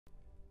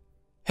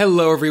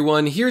Hello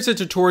everyone, here's a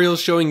tutorial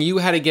showing you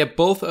how to get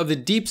both of the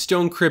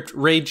Deepstone Crypt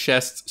raid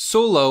chests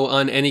solo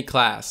on any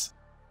class.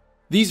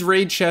 These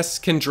raid chests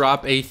can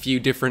drop a few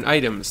different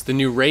items, the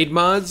new raid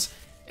mods,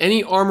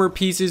 any armor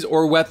pieces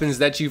or weapons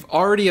that you've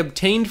already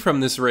obtained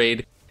from this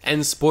raid,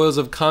 and Spoils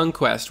of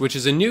Conquest, which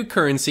is a new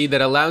currency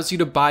that allows you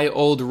to buy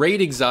old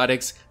raid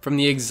exotics from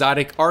the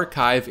exotic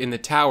archive in the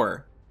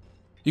tower.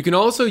 You can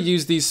also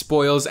use these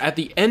spoils at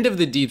the end of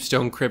the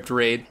Deepstone Crypt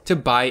raid to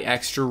buy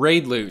extra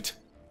raid loot.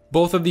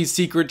 Both of these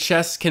secret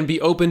chests can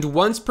be opened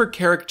once per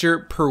character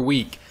per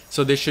week,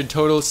 so this should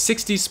total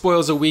 60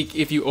 spoils a week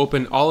if you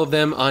open all of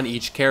them on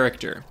each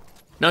character.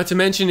 Not to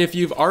mention, if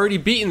you've already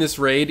beaten this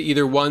raid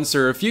either once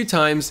or a few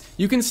times,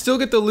 you can still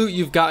get the loot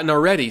you've gotten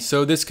already,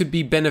 so this could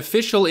be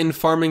beneficial in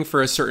farming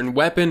for a certain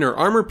weapon or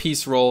armor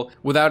piece roll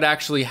without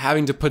actually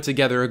having to put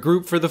together a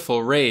group for the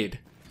full raid.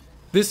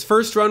 This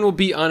first run will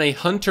be on a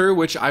hunter,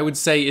 which I would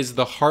say is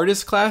the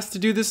hardest class to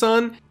do this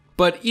on,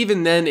 but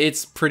even then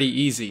it's pretty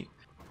easy.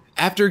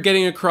 After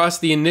getting across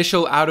the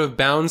initial out of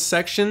bounds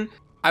section,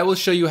 I will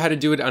show you how to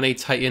do it on a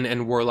Titan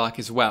and Warlock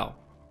as well.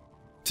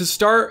 To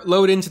start,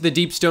 load into the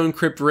Deepstone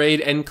Crypt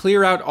raid and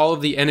clear out all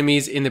of the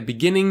enemies in the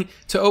beginning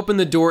to open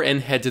the door and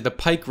head to the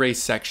pike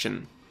race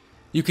section.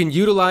 You can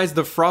utilize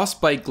the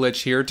frostbite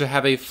glitch here to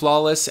have a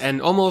flawless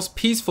and almost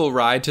peaceful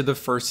ride to the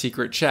first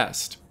secret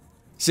chest.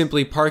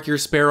 Simply park your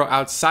sparrow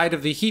outside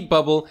of the heat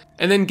bubble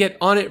and then get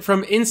on it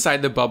from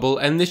inside the bubble,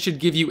 and this should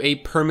give you a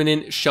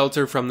permanent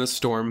shelter from the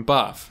storm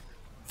buff.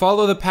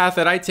 Follow the path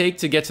that I take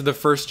to get to the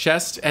first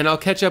chest, and I'll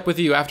catch up with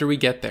you after we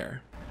get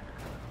there.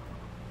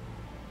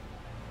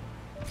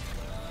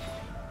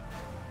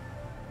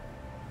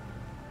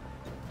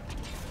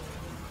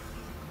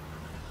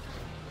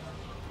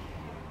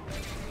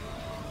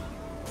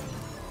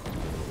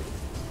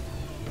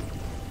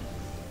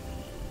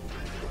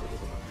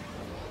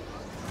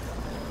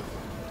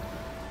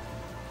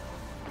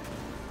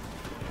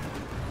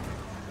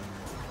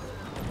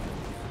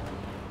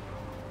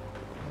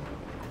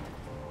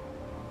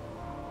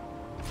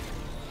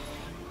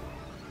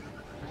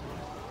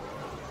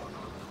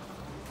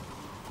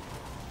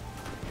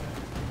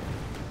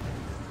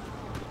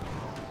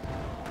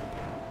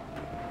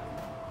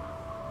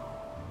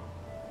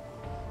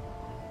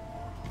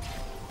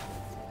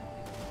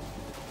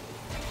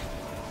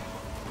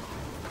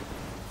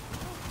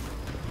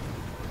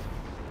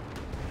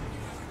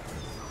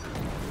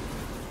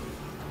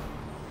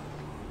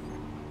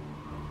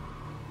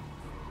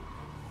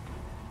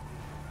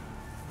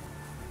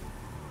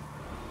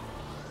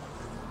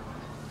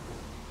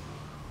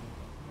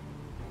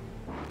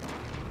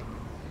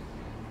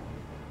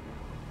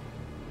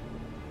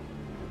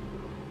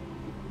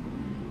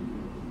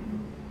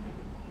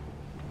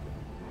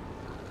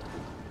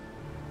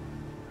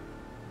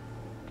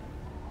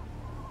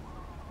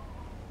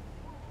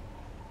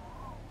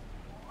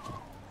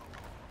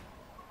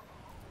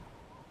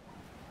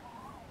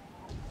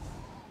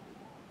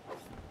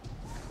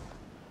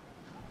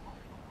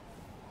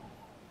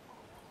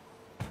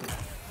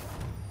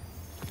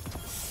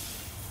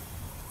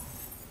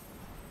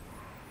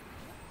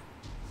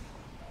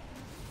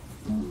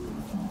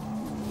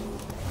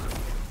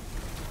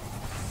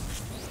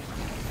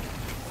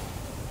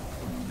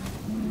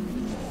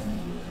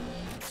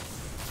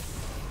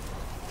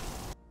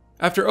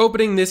 After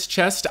opening this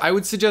chest, I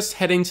would suggest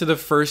heading to the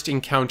first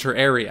encounter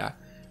area.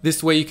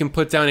 This way you can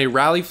put down a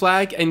rally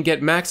flag and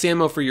get max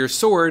ammo for your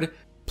sword,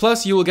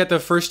 plus you will get the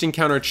first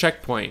encounter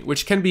checkpoint,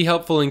 which can be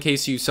helpful in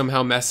case you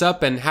somehow mess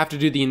up and have to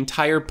do the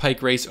entire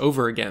pike race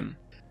over again.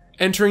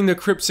 Entering the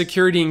Crypt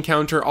security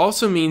encounter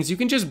also means you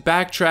can just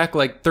backtrack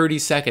like 30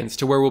 seconds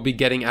to where we'll be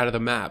getting out of the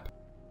map.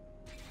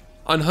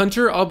 On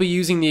Hunter, I'll be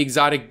using the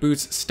exotic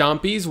boots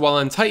Stompies, while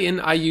on Titan,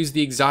 I use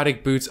the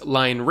exotic boots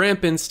Lion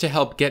Rampants to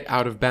help get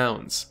out of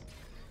bounds.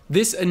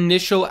 This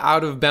initial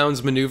out of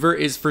bounds maneuver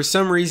is for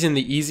some reason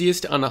the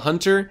easiest on a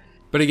hunter,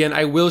 but again,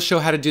 I will show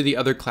how to do the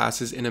other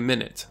classes in a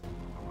minute.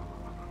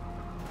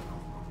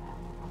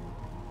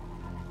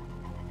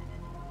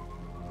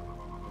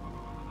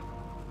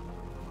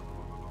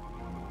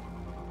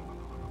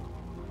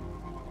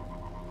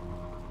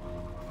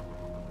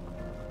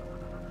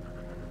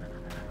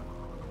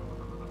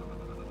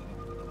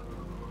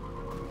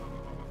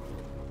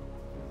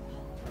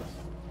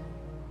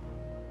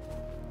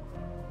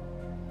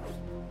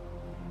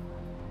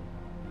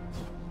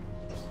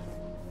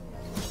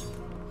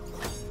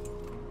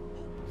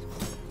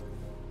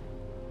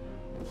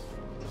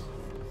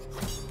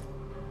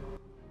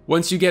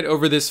 Once you get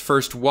over this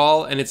first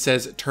wall and it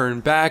says turn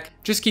back,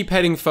 just keep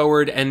heading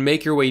forward and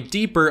make your way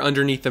deeper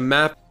underneath the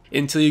map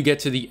until you get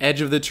to the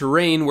edge of the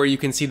terrain where you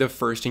can see the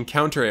first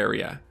encounter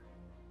area.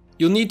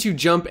 You'll need to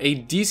jump a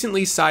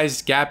decently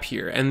sized gap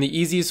here, and the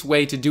easiest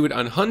way to do it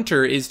on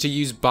Hunter is to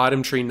use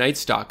Bottom Tree Night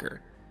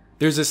Stalker.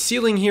 There's a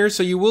ceiling here,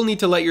 so you will need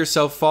to let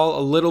yourself fall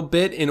a little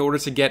bit in order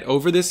to get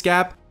over this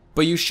gap,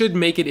 but you should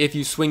make it if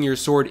you swing your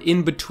sword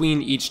in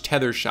between each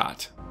tether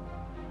shot.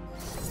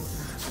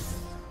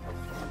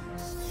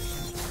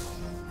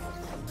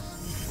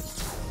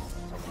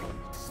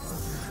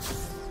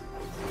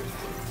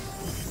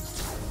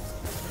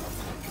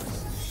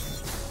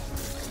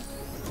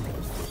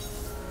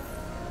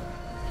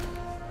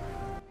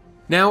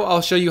 Now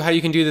I'll show you how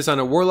you can do this on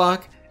a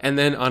Warlock and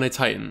then on a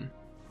Titan.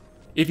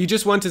 If you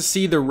just want to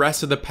see the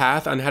rest of the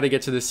path on how to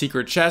get to the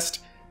secret chest,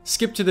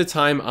 skip to the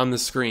time on the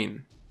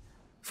screen.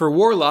 For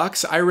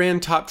Warlocks, I ran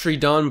Top Tree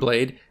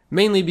Dawnblade,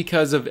 mainly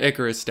because of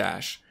Icarus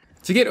Dash.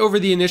 To get over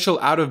the initial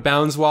out of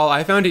bounds wall,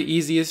 I found it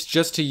easiest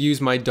just to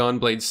use my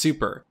Dawnblade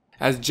super,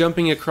 as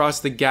jumping across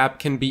the gap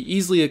can be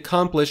easily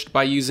accomplished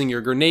by using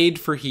your grenade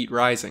for heat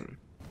rising.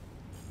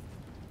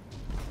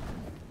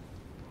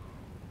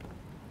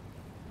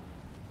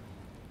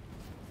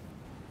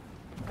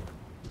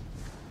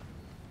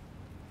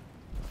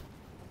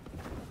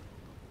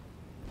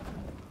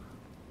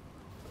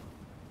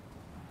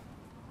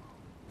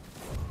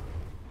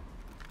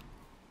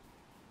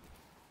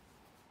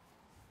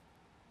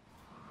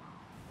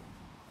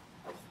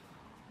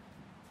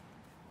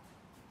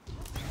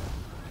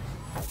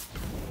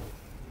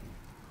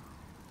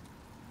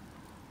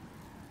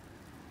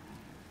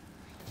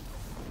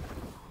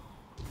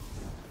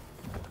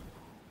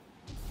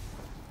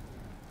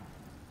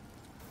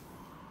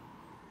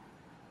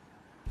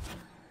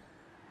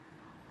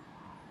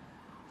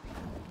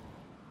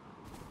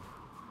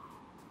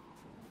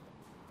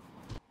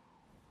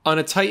 On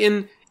a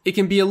Titan, it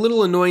can be a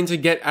little annoying to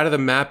get out of the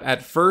map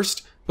at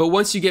first, but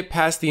once you get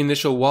past the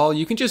initial wall,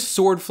 you can just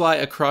sword fly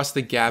across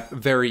the gap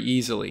very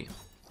easily.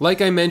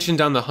 Like I mentioned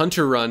on the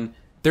Hunter run,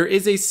 there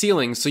is a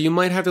ceiling, so you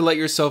might have to let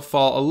yourself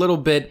fall a little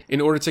bit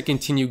in order to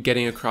continue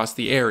getting across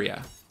the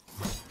area.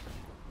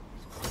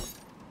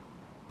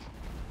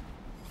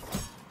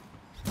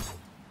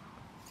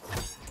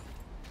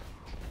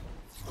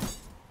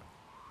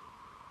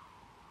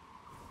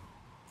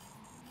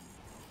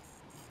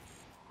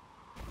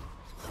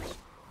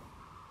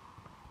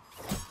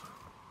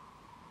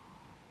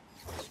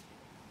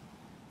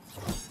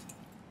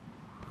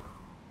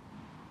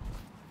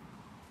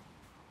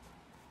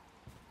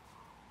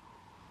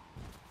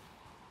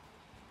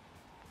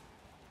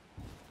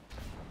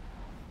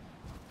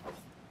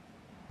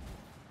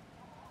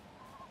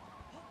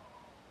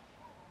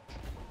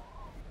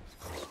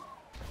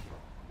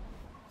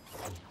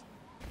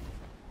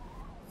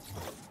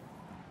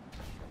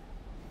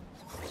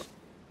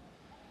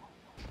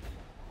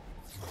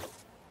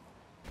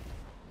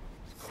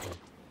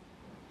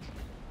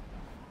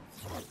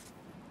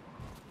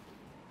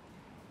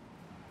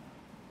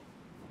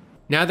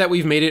 Now that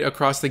we've made it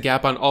across the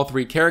gap on all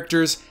three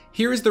characters,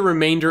 here is the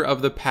remainder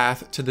of the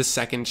path to the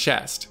second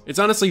chest. It's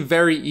honestly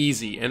very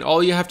easy, and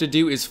all you have to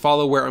do is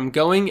follow where I'm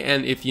going,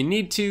 and if you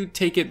need to,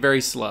 take it very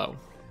slow.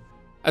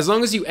 As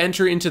long as you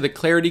enter into the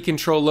Clarity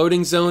Control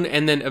loading zone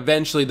and then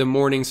eventually the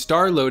Morning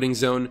Star loading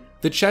zone,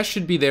 the chest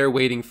should be there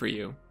waiting for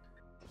you.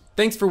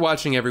 Thanks for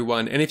watching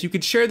everyone, and if you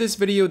could share this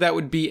video, that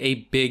would be a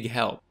big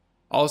help.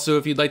 Also,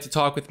 if you'd like to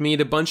talk with me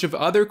and a bunch of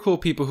other cool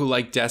people who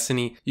like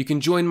Destiny, you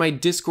can join my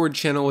Discord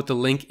channel with the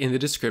link in the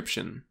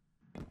description.